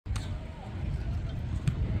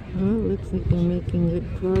Well, it looks like they're making good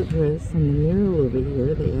progress on the mural over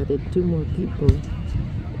here. They added 2 more people.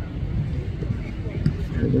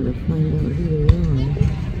 We're gonna find out who they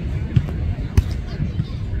are.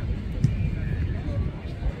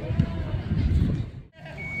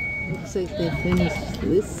 Looks like they finished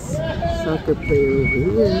this soccer player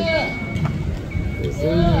over here.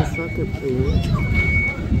 Brazilian soccer player.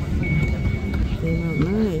 Came out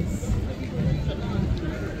nice.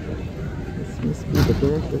 This must be the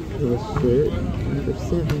back of his shirt, number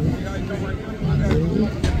 7.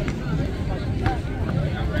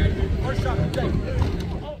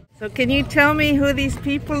 So can you tell me who these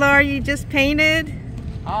people are you just painted?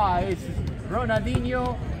 It's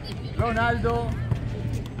Ronaldinho, Ronaldo,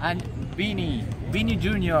 and Vini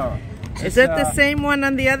Jr. Is that the same one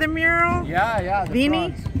on the other mural? Yeah, the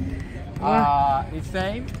Vini? It's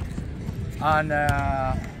same. And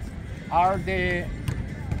are the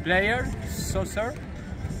players, soccer,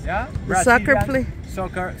 yeah? The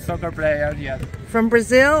soccer players, yeah. From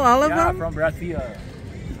Brazil, all of them? Yeah, from Brazil.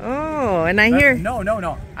 Oh, and I hear... No,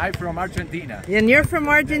 I'm from Argentina. And you're from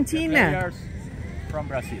Argentina? The players from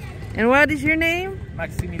Brazil. And what is your name?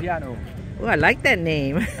 Maximiliano. Oh, I like that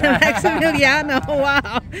name. Maximiliano,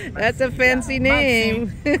 wow. That's a fancy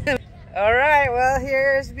name. All right, well,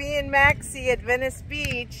 here's me and Maxi at Venice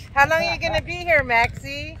Beach. How long are you going to be here,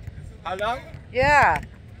 Maxi? How long? Yeah.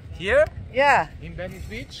 Here? Yeah. In Venice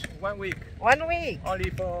Beach? 1 week. 1 week? Only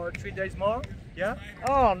for 3 days more? Yeah?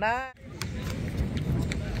 Oh, nice.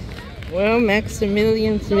 Well,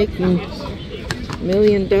 Maximilian's making $1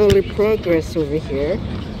 million progress over here.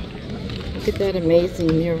 Look at that amazing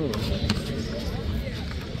mural.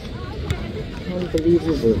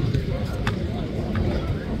 Unbelievable.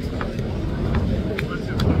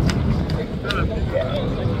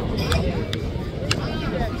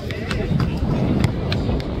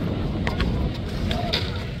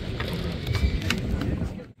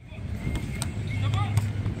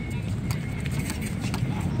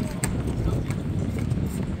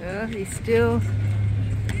 Well, he's still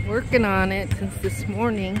working on it since this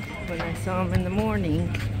morning when I saw him in the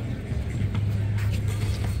morning.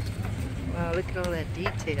 Wow, look at all that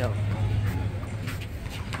detail.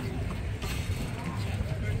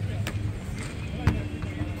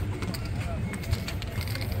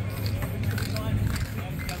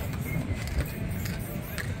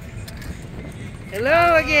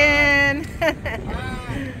 Hello again.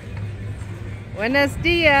 Buenos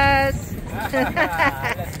dias.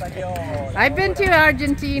 I've been to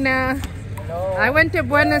Argentina. Hello. I went to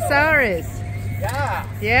Buenos Aires. Yeah.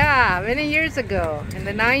 Yeah, many years ago, in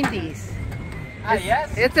the 90s.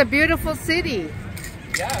 Yes. It's a beautiful city.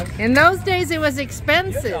 Yeah. In those days, it was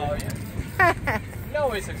expensive.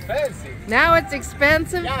 No, it's expensive. Now it's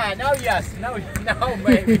expensive? Yeah, now yes. Now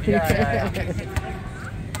maybe. Yeah.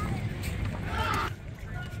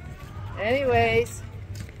 Anyways,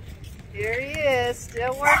 here he is,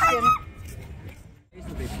 still working.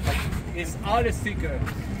 It's all a sticker.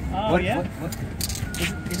 Oh, yeah? What?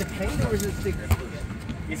 Is it paint or is it a sticker?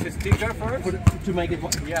 It's a sticker first. To make it,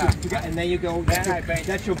 yeah. And then you go, Then I paint.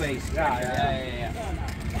 that's your base. Yeah.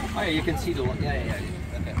 Oh yeah, you can see the one. Yeah.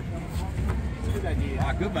 Okay. Good idea.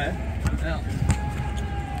 Ah, good man. Yeah.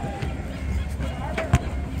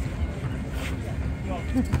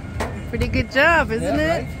 Pretty good job, isn't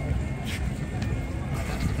it? Right?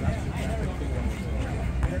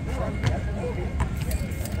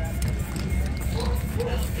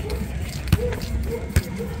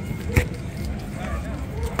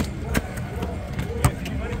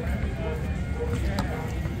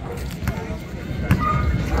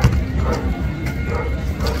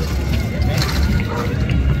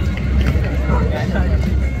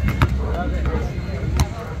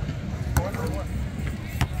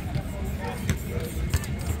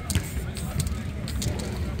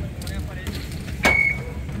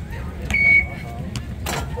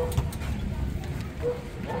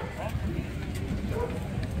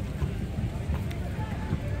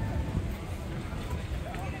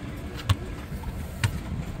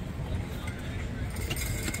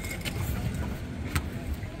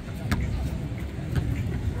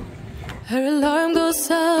 Her alarm goes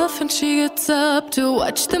off and she gets up to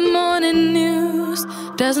watch the morning news.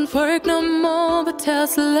 Doesn't work no more but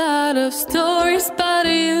tells a lot of stories about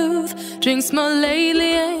her youth. Drinks more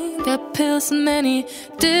lately, ain't got pills in many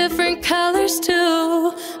different colors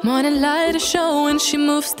too. Morning light is showing, she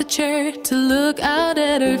moves the chair to look out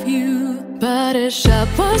at her view. But her shop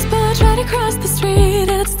was built right across the street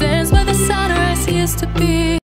and it stands where the sunrise used to be.